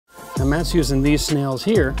And Matt's using these snails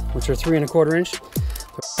here, which are 3 1/4 inch.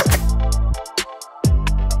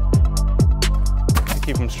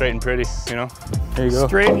 Keep them straight and pretty, you know? There you go.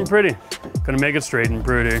 Straight and pretty. Gonna make it straight and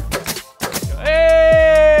pretty.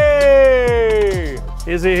 Hey!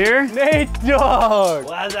 Is he here? Nate Dog!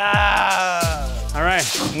 What's up? All right,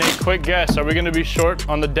 Nate, quick guess. Are we gonna be short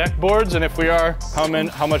on the deck boards? And if we are, how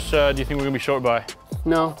much do you think we're gonna be short by?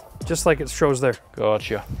 No, just like it shows there.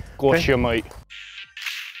 Gotcha. Gotcha, mate.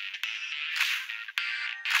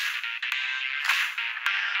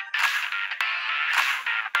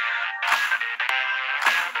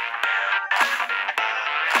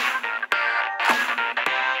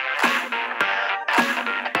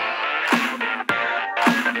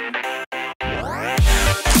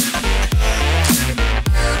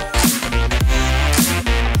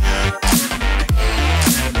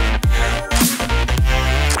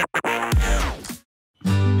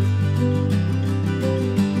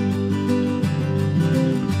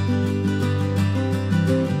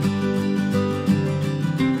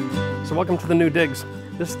 Welcome to the new digs.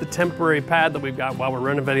 This is the temporary pad that we've got while we're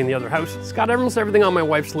renovating the other house. It's got almost everything on my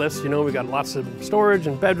wife's list. You know, we got lots of storage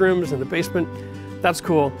and bedrooms and the basement. That's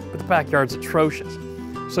cool, but the backyard's atrocious.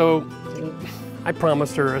 So I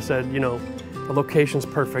promised her, I said, you know, the location's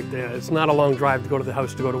perfect. It's not a long drive to go to the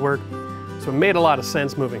house to go to work. So it made a lot of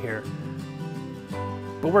sense moving here.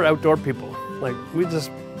 But we're outdoor people. Like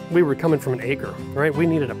we were coming from an acre, right? We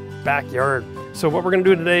needed a backyard. So what we're gonna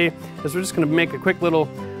do today is we're just gonna make a quick little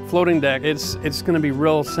floating deck. It's going to be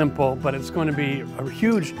real simple, but it's going to be a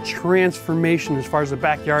huge transformation as far as the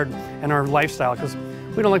backyard and our lifestyle, because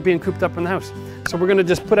we don't like being cooped up in the house. So we're going to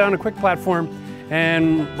just put down a quick platform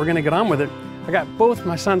and we're going to get on with it. I got both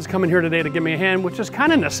my sons coming here today to give me a hand, which is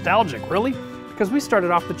kind of nostalgic, really, because we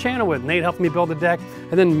started off the channel with Nate helped me build the deck,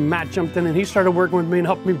 and then Matt jumped in and he started working with me and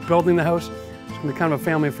helped me building the house. It's going to be kind of a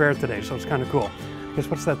family affair today, so it's kind of cool. I guess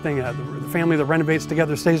what's that thing? The family that renovates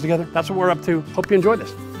together stays together. That's what we're up to. Hope you enjoy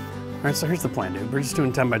this. All right, so here's the plan, dude. We're just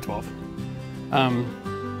doing 10 by 12.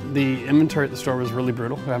 The inventory at the store was really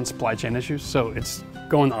brutal. We're having supply chain issues, so it's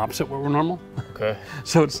going the opposite what we're normal. Okay.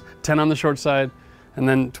 So it's 10 on the short side, and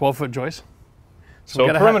then 12-foot joists. So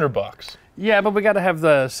a perimeter box. Yeah, but we got to have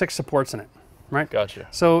the 6 supports in it, right? Gotcha.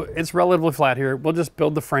 So it's relatively flat here. We'll just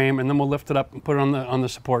build the frame, and then we'll lift it up and put it on the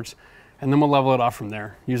supports, and then we'll level it off from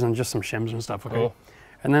there using just some shims and stuff. Okay. Cool.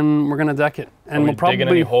 And then we're gonna deck it. And we'll probably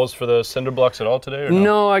digging any holes for the cinder blocks at all today, or no?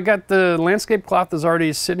 No, I got the landscape cloth is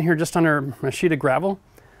already sitting here just under a sheet of gravel.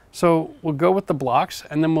 So we'll go with the blocks,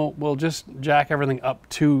 and then we'll just jack everything up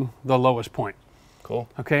to the lowest point. Cool.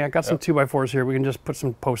 Okay, I got some 2x4s here. We can just put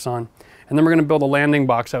some posts on. And then we're gonna build a landing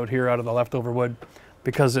box out here out of the leftover wood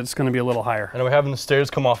because it's gonna be a little higher. And are we having the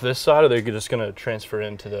stairs come off this side, or are they just gonna transfer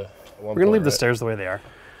into the one? We're gonna leave the stairs the way they are.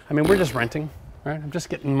 I mean, we're just renting. Right, I'm just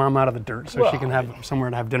getting Mom out of the dirt so she can have somewhere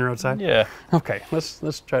to have dinner outside. Yeah. Okay, let's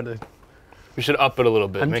try to. We should up it a little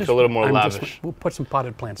bit, make it a little more lavish. We'll put some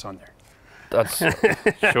potted plants on there. That's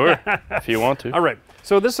sure, if you want to. All right,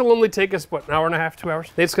 so this will only take us, what, an hour and a half, 2 hours?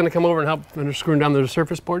 Nate's gonna come over and help when they're screwing down the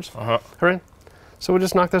surface boards. All right, so we'll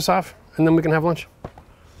just knock this off and then we can have lunch.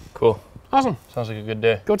 Cool. Awesome. Sounds like a good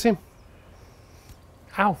day. Go team.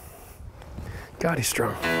 Ow. God, he's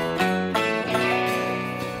strong.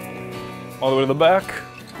 All the way to the back?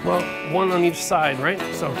 Well, one on each side, right?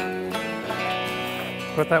 So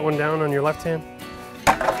put that one down on your left hand.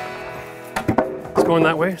 It's going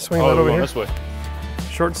that way, swing that over here. This way.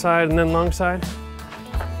 Short side and then long side.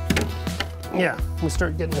 Yeah, we'll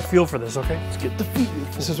start getting the feel for this, okay? Let's get the feel.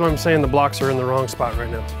 This is what I'm saying, the blocks are in the wrong spot right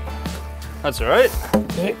now. That's all right.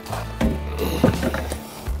 Okay.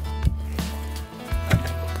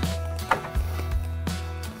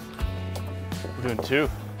 We're doing 2.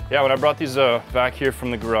 Yeah, when I brought these back here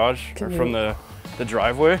from the garage, or from the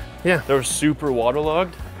driveway, they were super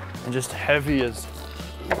waterlogged and just heavy as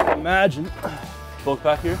you can imagine. Look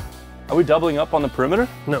back here. Are we doubling up on the perimeter?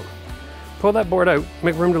 No. Pull that board out,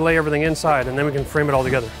 make room to lay everything inside, and then we can frame it all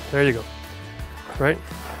together. There you go. Right?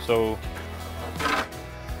 So.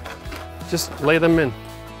 Just lay them in.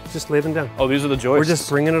 Just lay them down. Oh, these are the joists? We're just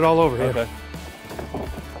bringing it all over here. Okay.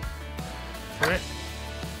 All right.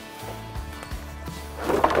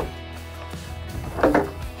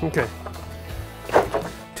 Okay.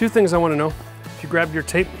 2 things I want to know. If you grab your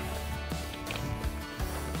tape,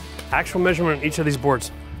 actual measurement on each of these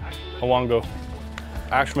boards. How long ago?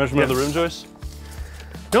 Actual measurement of the rim joist?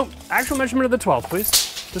 Nope, actual measurement of the 12, please.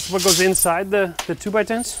 This is what goes inside the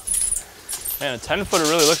 2x10s. Man, a 10-footer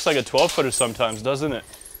really looks like a 12-footer sometimes, doesn't it?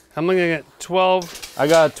 I'm looking at 12. I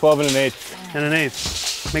got 12 and an 1/8. And an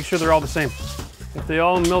 1/8. Make sure they're all the same. If they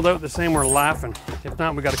all milled out the same, we're laughing. If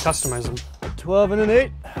not, we got to customize them. 12 and an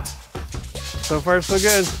 1/8. So far, so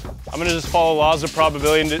good. I'm gonna just follow laws of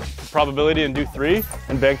probability and do 3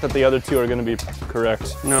 and bank that the other 2 are gonna be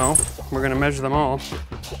correct. No, we're gonna measure them all.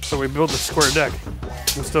 So we build a square deck.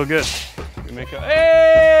 It's still good. We make a,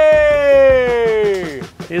 hey!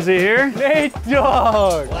 Is he here? Nate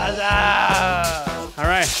Dog! What's up? All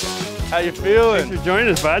right. How you feeling? Thanks for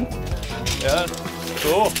joining us, bud. Yeah,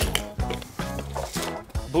 cool.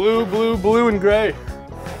 Blue, blue, blue, and gray.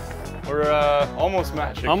 We're almost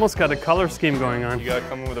matching. Almost got a color scheme going on. You gotta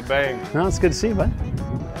come in with a bang. No, it's good to see you, bud.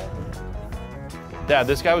 Dad,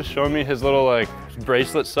 this guy was showing me his little like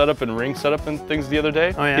bracelet setup and ring setup and things the other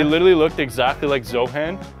day. Oh yeah? He literally looked exactly like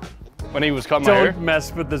Zohan when he was cutting my hair. Don't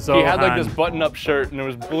mess with the Zohan. He had like this button-up shirt and it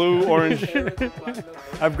was blue, orange.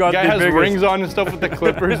 I've got the guy has biggest. rings on and stuff with the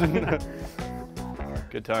clippers. And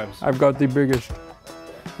good times. I've got the biggest.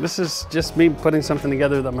 This is just me putting something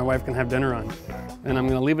together that my wife can have dinner on. And I'm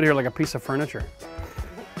gonna leave it here like a piece of furniture.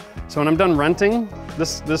 So when I'm done renting,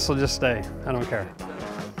 this will just stay. I don't care.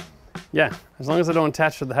 Yeah, as long as I don't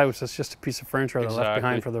attach to the house, it's just a piece of furniture that's left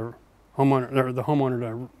behind for the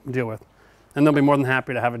homeowner to deal with. And they'll be more than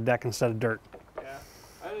happy to have a deck instead of dirt. Yeah.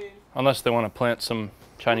 Unless they want to plant some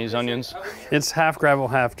Chinese onions. It's half gravel,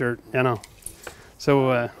 half dirt, you know.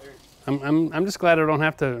 So I'm just glad I don't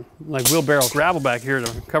have to like wheelbarrow gravel back here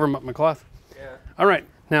to cover up my cloth. Yeah. All right,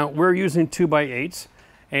 now we're using 2x8s,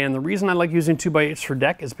 and the reason I like using 2x8s for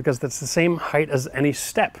deck is because that's the same height as any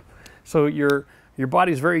step. So your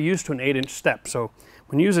body's very used to an 8-inch step. So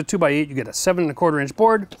when you use a 2x8, you get a 7¼ inch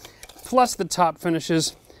board, plus the top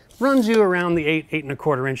finishes, runs you around the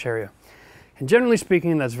 8.25 inch area. And generally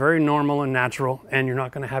speaking, that's very normal and natural, and you're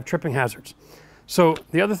not gonna have tripping hazards. So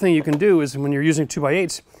the other thing you can do is when you're using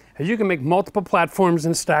 2x8s, is you can make multiple platforms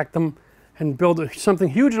and stack them and build something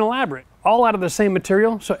huge and elaborate, all out of the same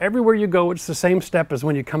material. So everywhere you go, it's the same step as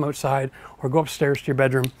when you come outside or go upstairs to your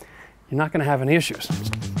bedroom. You're not gonna have any issues.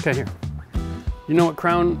 Okay, here. You know what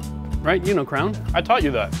crown, right? You know crown. I taught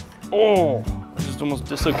you that. Oh, I just almost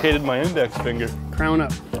dislocated my index finger. Crown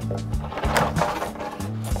up.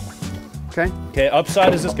 Okay. Okay,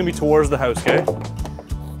 upside is just gonna be towards the house, okay?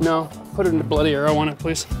 No, put it in the bloody arrow on it,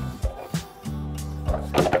 please.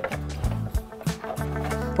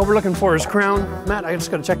 What we're looking for is crown. Matt, I just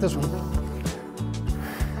gotta check this one.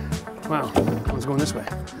 Wow, that one's going this way.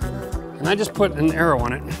 And I just put an arrow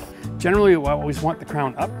on it. Generally, I always want the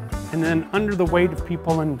crown up, and then under the weight of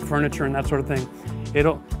people and furniture and that sort of thing,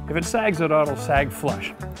 if it sags, it'll sag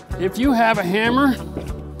flush. If you have a hammer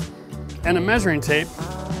and a measuring tape,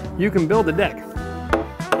 you can build a deck.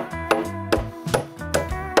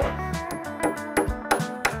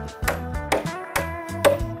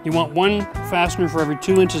 You want one fastener for every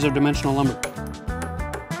 2 inches of dimensional lumber.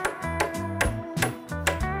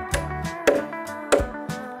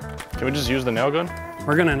 Can we just use the nail gun?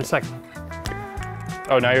 We're gonna in a second.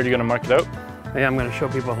 Oh, now you're already gonna mark it out? Yeah, I'm gonna show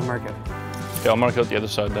people how to mark it. Okay, I'll mark out the other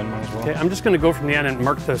side then as well. Okay, I'm just gonna go from the end and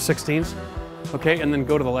mark the 16s, okay, and then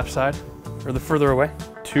go to the left side, or the further away.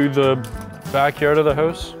 To the backyard of the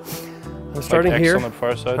house? I'm starting like here. X on the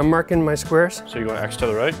far side? I'm marking my squares. So you're going X to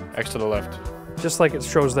the right, X to the left. Just like it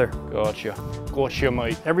shows there. Gotcha. Gotcha,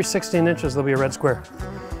 mate. Every 16 inches, there'll be a red square.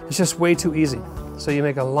 It's just way too easy. So you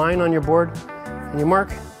make a line on your board, and you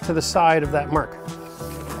mark to the side of that mark.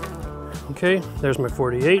 Okay, there's my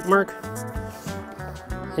 48 mark.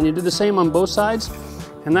 And you do the same on both sides,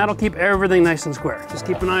 and that'll keep everything nice and square. Just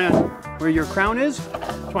keep an eye on where your crown is.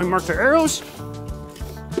 So I mark the arrows.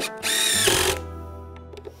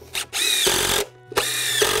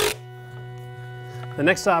 The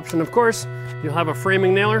next option, of course, you'll have a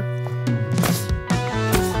framing nailer.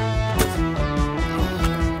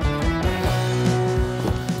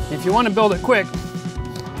 If you want to build it quick,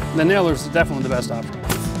 the nailer is definitely the best option.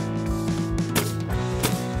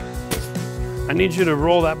 I need you to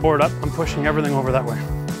roll that board up. I'm pushing everything over that way.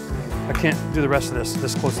 I can't do the rest of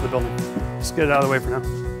this close to the building. Just get it out of the way for now.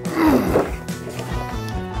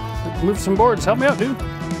 Move some boards. Help me out, dude.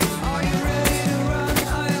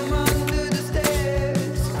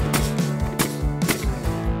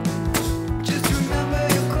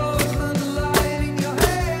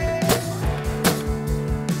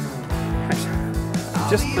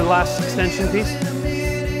 Just the last extension piece.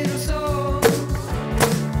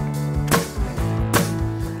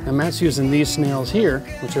 And Matt's using these snails here,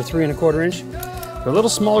 which are 3¼ inch. They're a little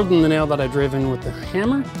smaller than the nail that I drove in with the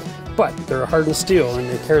hammer, but they're hardened steel and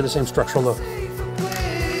they carry the same structural load.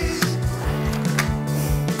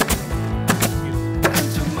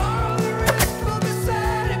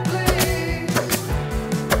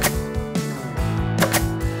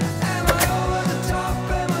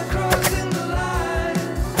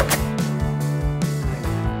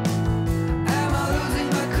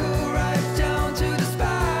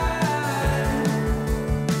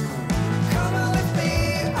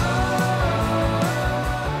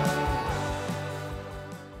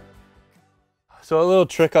 So a little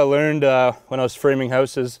trick I learned when I was framing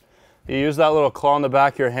houses, you use that little claw on the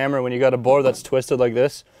back of your hammer when you got a board that's twisted like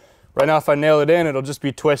this. Right now if I nail it in, it'll just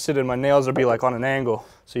be twisted and my nails will be like on an angle.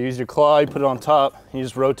 So you use your claw, you put it on top, and you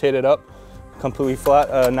just rotate it up completely flat,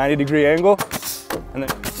 90-degree angle, and then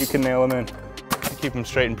you can nail them in. Keep them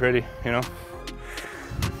straight and pretty, you know?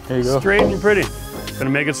 There you go. Straight and pretty. Gonna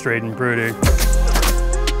make it straight and pretty.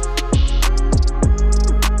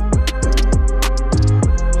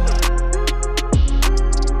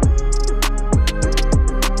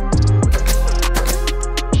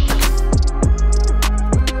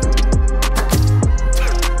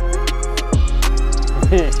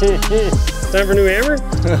 Time for a new hammer?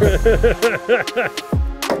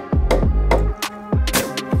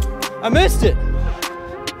 I missed it!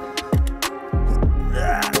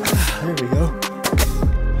 There we go.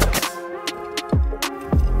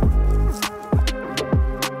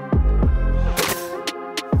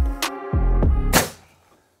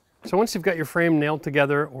 So once you've got your frame nailed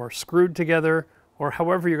together or screwed together or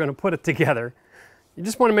however you're going to put it together, you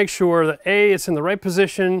just want to make sure that A, it's in the right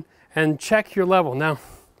position and check your level. Now,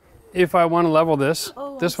 if I want to level this,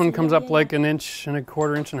 this one comes up like 1.25 inches,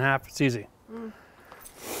 1.25 inches, it's easy.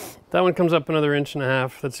 That one comes up another 1.5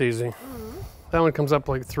 inches, that's easy. That one comes up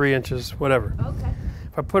like 3 inches, whatever. Okay.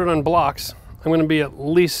 If I put it on blocks, I'm going to be at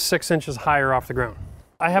least 6 inches higher off the ground.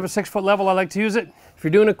 I have a 6-foot level, I like to use it. If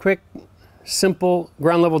you're doing a quick, simple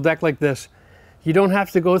ground level deck like this, you don't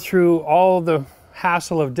have to go through all the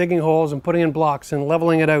hassle of digging holes and putting in blocks and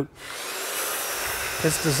leveling it out.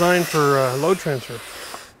 It's designed for load transfer.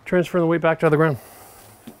 Transferring the weight back to the ground.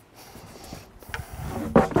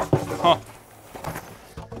 Huh.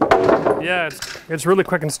 Yeah, it's really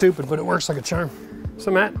quick and stupid, but it works like a charm.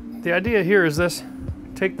 So Matt, the idea here is this.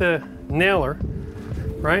 Take the nailer,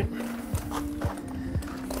 right?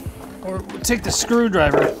 Or take the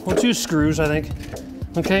screwdriver. We'll choose screws, I think.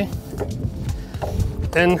 Okay?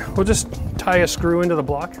 And we'll just tie a screw into the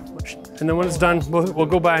block. And then when it's done, we'll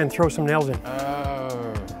go by and throw some nails in.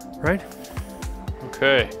 Right?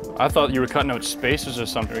 Okay. I thought you were cutting out spaces or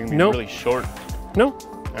something. Nope. Really short. No.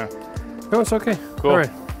 Yeah. No, it's okay. Cool. All right.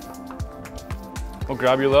 We'll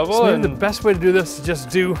grab your level. So and the best way to do this is just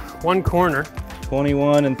do one corner.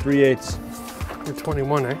 21 3/8. You're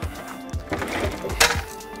 21, eh?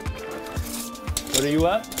 What are you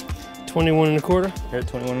at? 21 1/4. You're at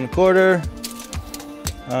 21 1/4.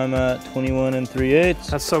 I'm at 21 3/8.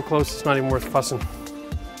 That's so close, it's not even worth fussing.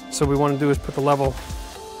 So what we want to do is put the level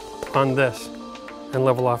on this and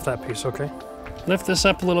level off that piece, okay? Lift this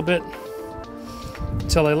up a little bit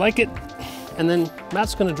until I like it. And then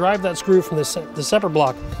Matt's going to drive that screw from the separate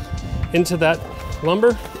block into that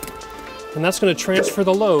lumber. And that's going to transfer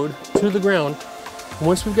the load to the ground. And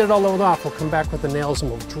once we get it all leveled off, we'll come back with the nails and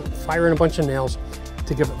we'll fire in a bunch of nails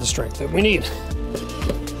to give it the strength that we need.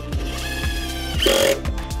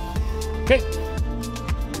 Okay.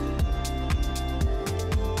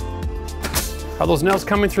 Are those nails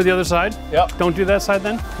coming through the other side? Yep. Don't do that side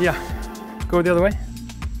then? Yeah. Go the other way.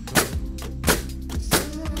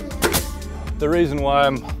 The reason why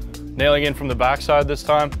I'm nailing in from the back side this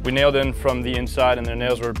time, we nailed in from the inside and their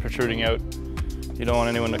nails were protruding out. You don't want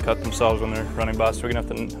anyone to cut themselves when they're running by, so we're gonna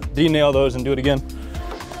have to de-nail those and do it again.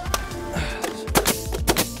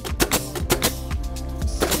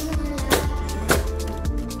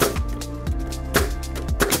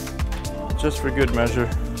 Just for good measure.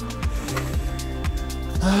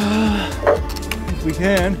 If we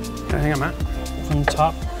can. Okay, hang on, Matt. From the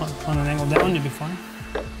top on an angle down, you'll be fine.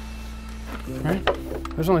 Right?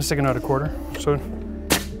 There's only sticking out 1/4, so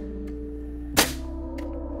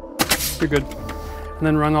you're good. And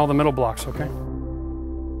then run all the middle blocks, okay?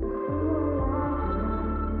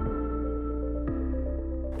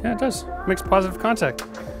 Yeah, it does. Makes positive contact.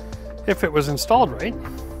 If it was installed right.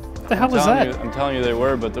 What the hell is that? I'm telling you they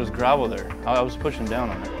were, but there's gravel there. I was pushing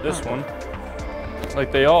down on it. This one,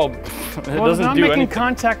 like they all, it doesn't do anything. Well, it's not making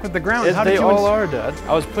contact with the ground. How did they you all are, Dad.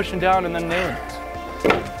 I was pushing down and then nailing it.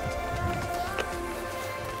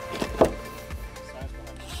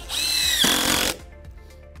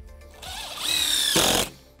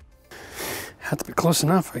 Have to be close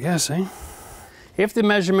enough, I guess, eh? If the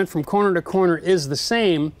measurement from corner to corner is the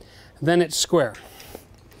same, then it's square.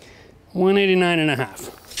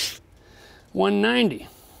 189.5. 190.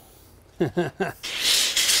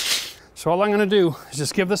 So all I'm gonna do is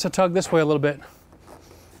just give this a tug this way a little bit.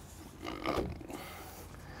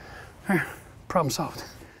 There, problem solved.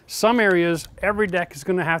 Some areas, every deck is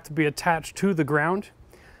gonna have to be attached to the ground,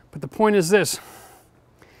 but the point is this.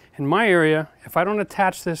 In my area, if I don't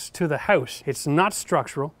attach this to the house, it's not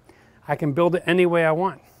structural. I can build it any way I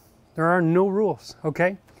want. There are no rules,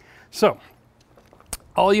 okay? So,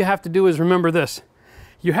 all you have to do is remember this.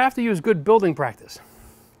 You have to use good building practice,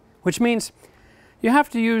 which means you have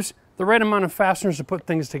to use the right amount of fasteners to put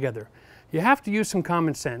things together. You have to use some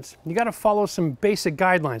common sense. You got to follow some basic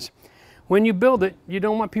guidelines. When you build it, you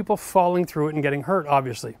don't want people falling through it and getting hurt,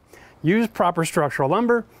 obviously. Use proper structural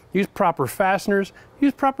lumber, use proper fasteners,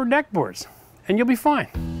 use proper deck boards, and you'll be fine.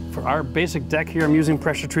 For our basic deck here, I'm using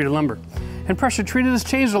pressure treated lumber. And pressure treated has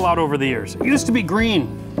changed a lot over the years. It used to be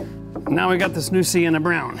green. Now we got this new sienna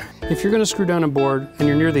brown. If you're gonna screw down a board and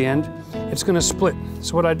you're near the end, it's gonna split.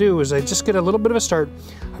 So what I do is I just get a little bit of a start,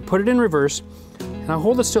 I put it in reverse, and I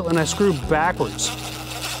hold it still and I screw backwards.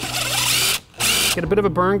 Get a bit of a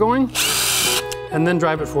burn going, and then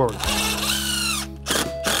drive it forward.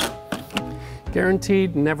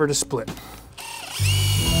 Guaranteed never to split.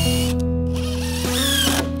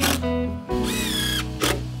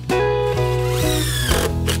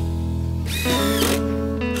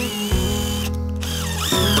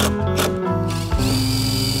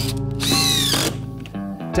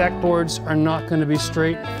 Deck boards are not going to be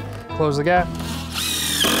straight. Close the gap.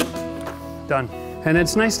 Done. And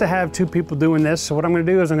it's nice to have two people doing this. So what I'm going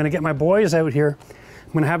to do is I'm going to get my boys out here.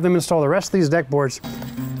 I'm going to have them install the rest of these deck boards.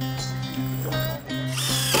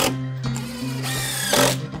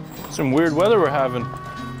 Some weird weather we're having.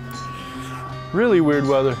 Really weird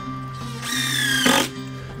weather.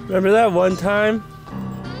 Remember that one time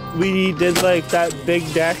we did like that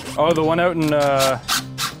big deck? Oh, the one out in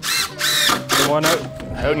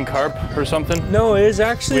out in Carp or something? No, it was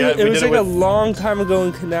actually, it was like a long time ago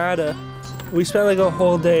in Canada. We spent like a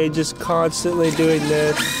whole day just constantly doing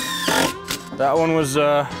this. That one was,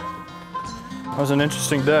 that was an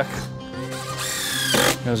interesting deck.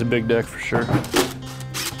 That was a big deck for sure.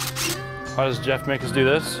 Why does Jeff make us do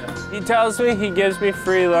this? He tells me he gives me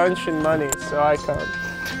free lunch and money, so I come.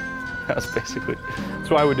 That's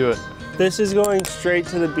why we do it. This is going straight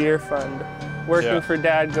to the beer fund. Working for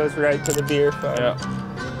Dad goes right to the beer fund. Yeah.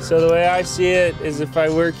 So the way I see it is if I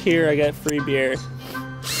work here, I get free beer.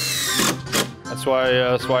 That's why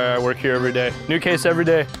I work here every day. New case every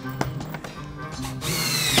day.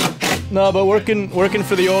 No, but working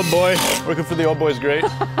for the old boy. Working for the old boy is great.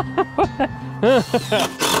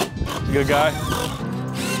 He's a good guy.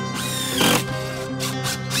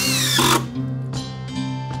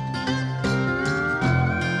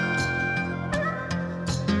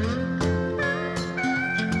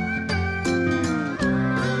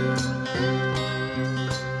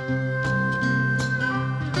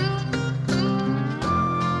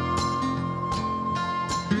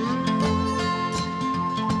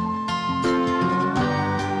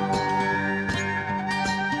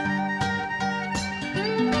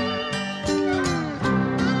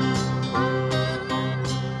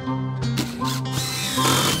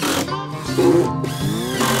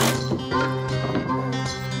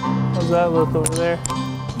 How's that look over there?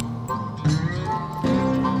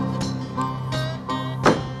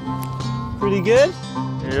 Pretty good?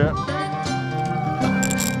 Yeah.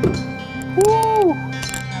 Woo!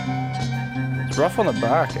 It's rough on the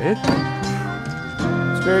back, eh?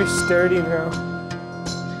 It's very sturdy now.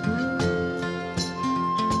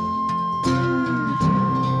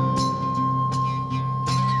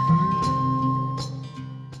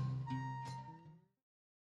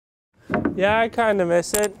 Yeah, I kind of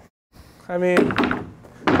miss it. I mean,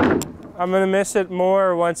 I'm gonna miss it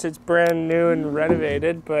more once it's brand new and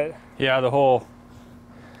renovated, but... Yeah, the whole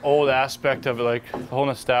old aspect of it, like the whole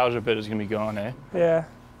nostalgia bit is gonna be gone, eh? Yeah.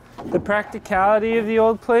 The practicality of the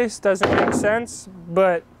old place doesn't make sense,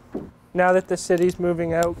 but now that the city's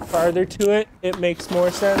moving out farther to it, it makes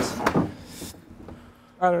more sense.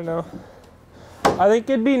 I don't know. I think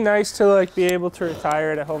it'd be nice to like be able to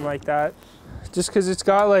retire at a home like that. Just because it's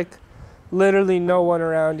got like literally no one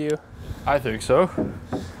around you. I think so.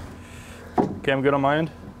 Okay, I'm good on my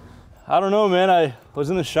end. I don't know, man. I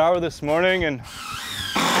was in the shower this morning and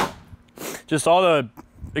just all the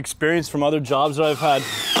experience from other jobs that I've had.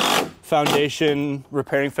 Foundation,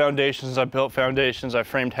 repairing foundations, I built foundations, I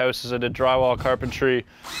framed houses, I did drywall, carpentry,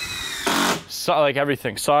 like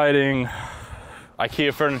everything, siding,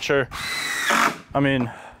 IKEA furniture. I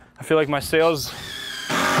mean, I feel like my sales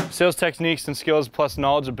techniques and skills plus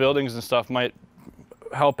knowledge of buildings and stuff might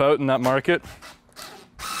help out in that market.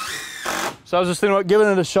 So I was just thinking about giving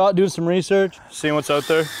it a shot, doing some research, seeing what's out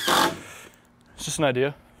there. It's just an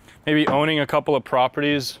idea. Maybe owning a couple of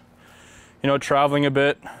properties, you know, traveling a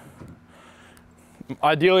bit.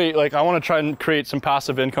 Ideally, like I want to try and create some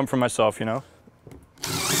passive income for myself, you know?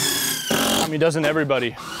 I mean, doesn't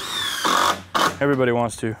everybody? Everybody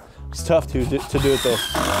wants to. It's tough to do it though.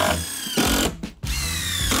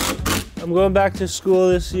 I'm going back to school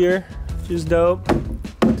this year, which is dope.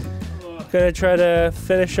 Gonna try to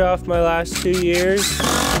finish off my last 2 years.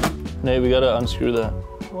 Nate, we gotta unscrew that.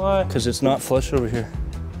 Why? Because it's not flush over here.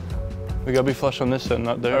 We gotta be flush on this side,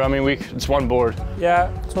 not there. I mean, it's one board. Yeah,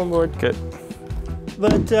 it's one board. Okay.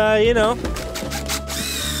 But, you know,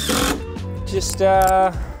 just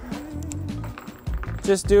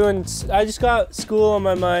doing, I just got school on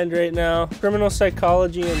my mind right now. Criminal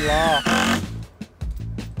psychology and law.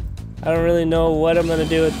 I don't really know what I'm gonna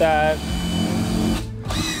do with that.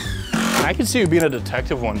 I can see you being a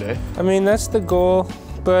detective one day. I mean, that's the goal,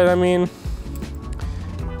 but I mean,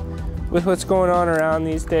 with what's going on around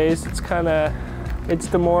these days, it's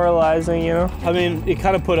demoralizing, you know? I mean, it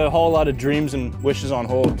kind of put a whole lot of dreams and wishes on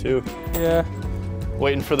hold too. Yeah.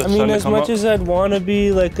 Waiting for the sun to I mean, come as much up. as I'd want to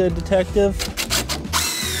be like a detective,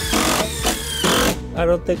 I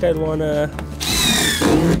don't think I'd want to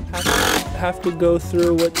have to go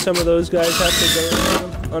through what some of those guys have to go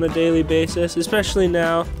through on a daily basis, especially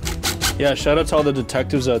now. Yeah, shout out to all the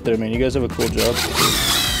detectives out there, man. You guys have a cool job.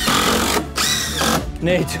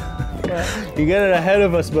 Nate, you get it ahead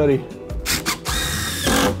of us, buddy.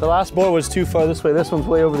 The last board was too far this way. This one's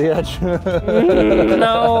way over the edge.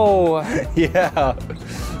 No. Yeah.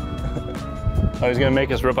 I was gonna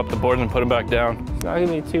make us rip up the board and put them back down. Not gonna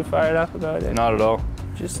be too fired up about it. Not at all.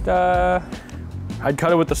 Just I'd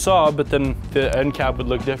cut it with the saw, but then the end cap would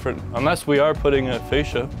look different. Unless we are putting a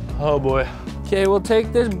fascia. Oh boy. Okay, we'll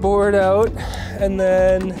take this board out and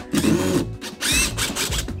then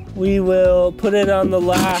we will put it on the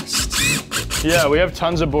last. Yeah, we have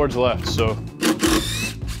tons of boards left, so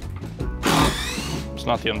it's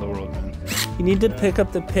not the end of the world, man. You need to pick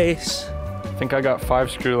up the pace. I think I got 5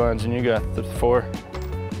 screw lines and you got the 4.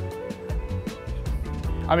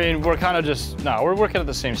 I mean, we're kind of just, we're working at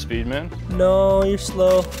the same speed, man. No, you're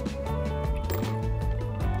slow.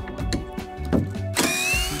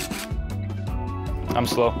 I'm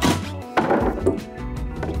slow.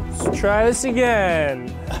 Let's try this again.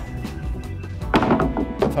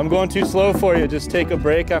 If I'm going too slow for you, just take a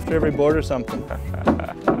break after every board or something.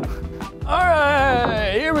 All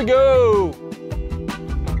right, here we go.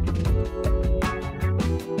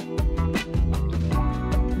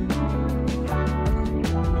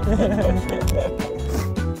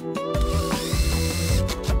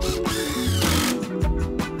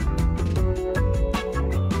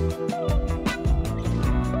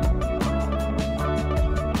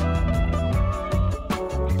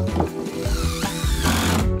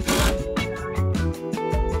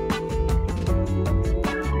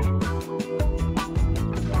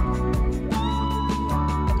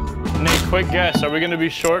 Quick guess, are we gonna be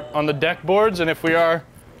short on the deck boards? And if we are,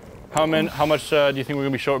 how much do you think we're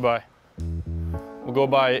gonna be short by? We'll go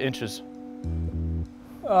by inches.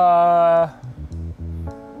 I'm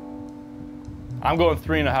going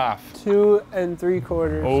 3.5. 2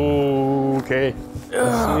 3/4. Oh, okay.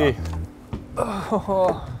 Let's see.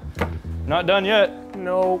 Oh. Not done yet.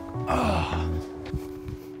 Nope.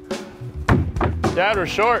 Dad, we're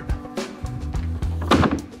short.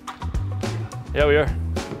 Yeah, we are.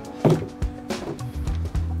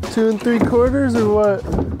 2 3/4 or what?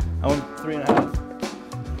 I went 3.5.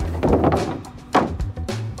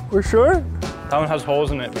 We're short? That one has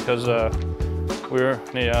holes in it because we were.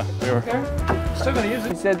 Okay. Still gonna use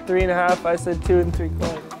it. He said 3.5, I said 2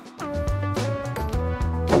 3/4.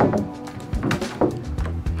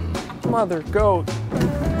 Mother goat.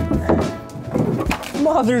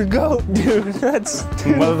 Mother goat, dude, that's...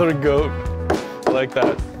 Mother goat, like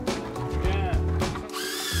that.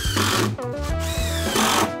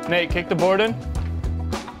 Nate, kick the board in.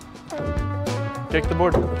 Kick the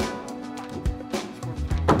board.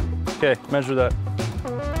 Okay, measure that.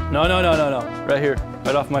 No. Right here,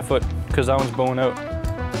 right off my foot, because that one's bowing out.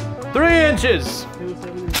 3 inches!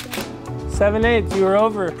 7/8, you were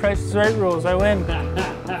over. Price is Right rules, I win.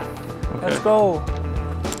 Okay. Let's go.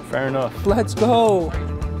 Fair enough. Let's go.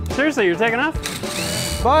 Seriously, you're taking off?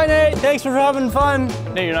 Bye, Nate. Thanks for having fun.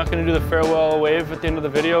 Nate, you're not gonna do the farewell wave at the end of the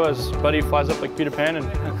video as Buddy flies up like Peter Pan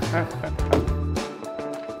and...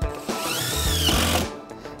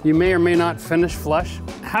 You may or may not finish flush.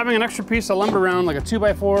 Having an extra piece of lumber around, like a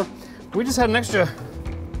 2x4, we just had an extra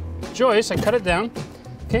joist. I cut it down.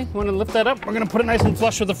 Okay, want to lift that up? We're gonna put it nice and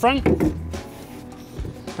flush with the front.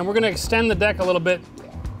 And we're gonna extend the deck a little bit.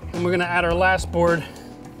 And we're gonna add our last board.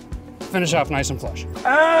 Finish off nice and flush.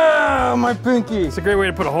 Ah, my pinky. It's a great way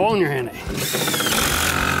to put a hole in your hand.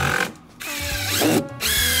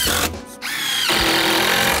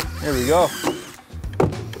 Here we go.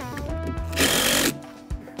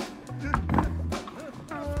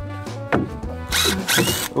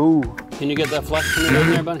 Ooh. Can you get that flush from me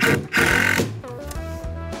down there, buddy?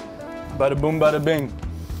 Bada boom, bada bing.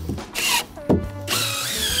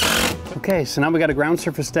 Okay, so now we got a ground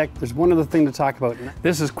surface deck. There's one other thing to talk about.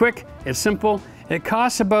 This is quick, it's simple. It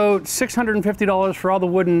costs about $650 for all the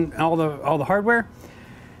wood and all the hardware.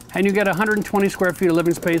 And you get 120 square feet of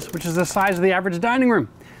living space, which is the size of the average dining room.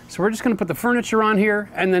 So we're just gonna put the furniture on here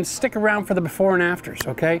and then stick around for the before and afters,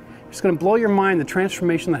 okay? It's gonna blow your mind the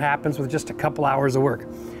transformation that happens with just a couple hours of work.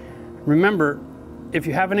 Remember, if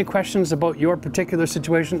you have any questions about your particular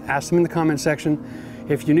situation, ask them in the comment section.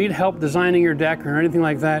 If you need help designing your deck or anything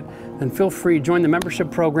like that, then feel free, join the membership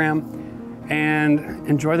program and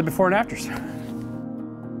enjoy the before and afters.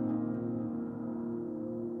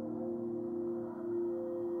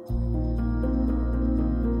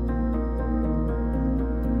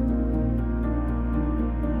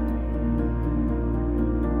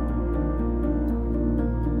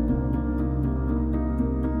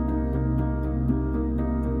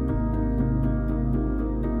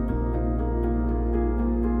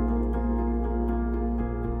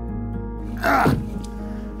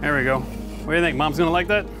 There we go. What do you think? Mom's gonna like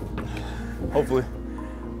that? Hopefully.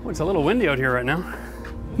 Oh, it's a little windy out here right now.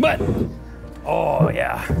 But, oh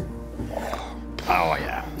yeah. Oh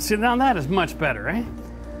yeah. See, now that is much better, right?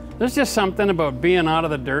 There's just something about being out of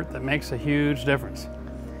the dirt that makes a huge difference.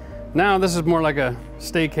 Now this is more like a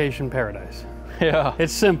staycation paradise. Yeah.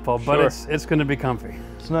 It's simple, but sure. it's gonna be comfy.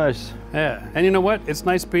 It's nice. Yeah, and you know what? It's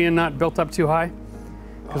nice being not built up too high.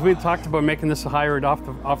 Because we talked about making this higher off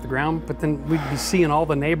the ground, but then we'd be seeing all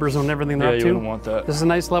the neighbors and everything they're up to. Yeah, you wouldn't want that. This is a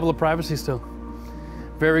nice level of privacy still.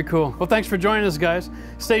 Very cool. Well, thanks for joining us, guys.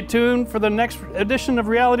 Stay tuned for the next edition of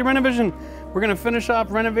Reality Renovision. We're gonna finish off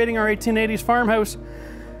renovating our 1880s farmhouse,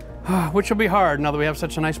 which will be hard now that we have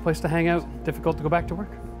such a nice place to hang out. Difficult to go back to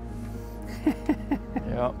work.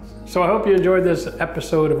 Yeah. So I hope you enjoyed this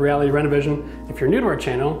episode of Reality Renovision. If you're new to our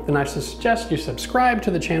channel, then I suggest you subscribe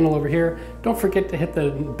to the channel over here. Don't forget to hit the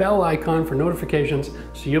bell icon for notifications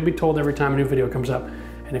so you'll be told every time a new video comes up.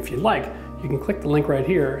 And if you'd like, you can click the link right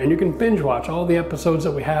here and you can binge watch all the episodes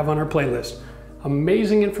that we have on our playlist.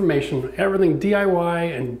 Amazing information, everything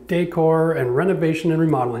DIY and decor and renovation and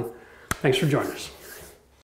remodeling. Thanks for joining us.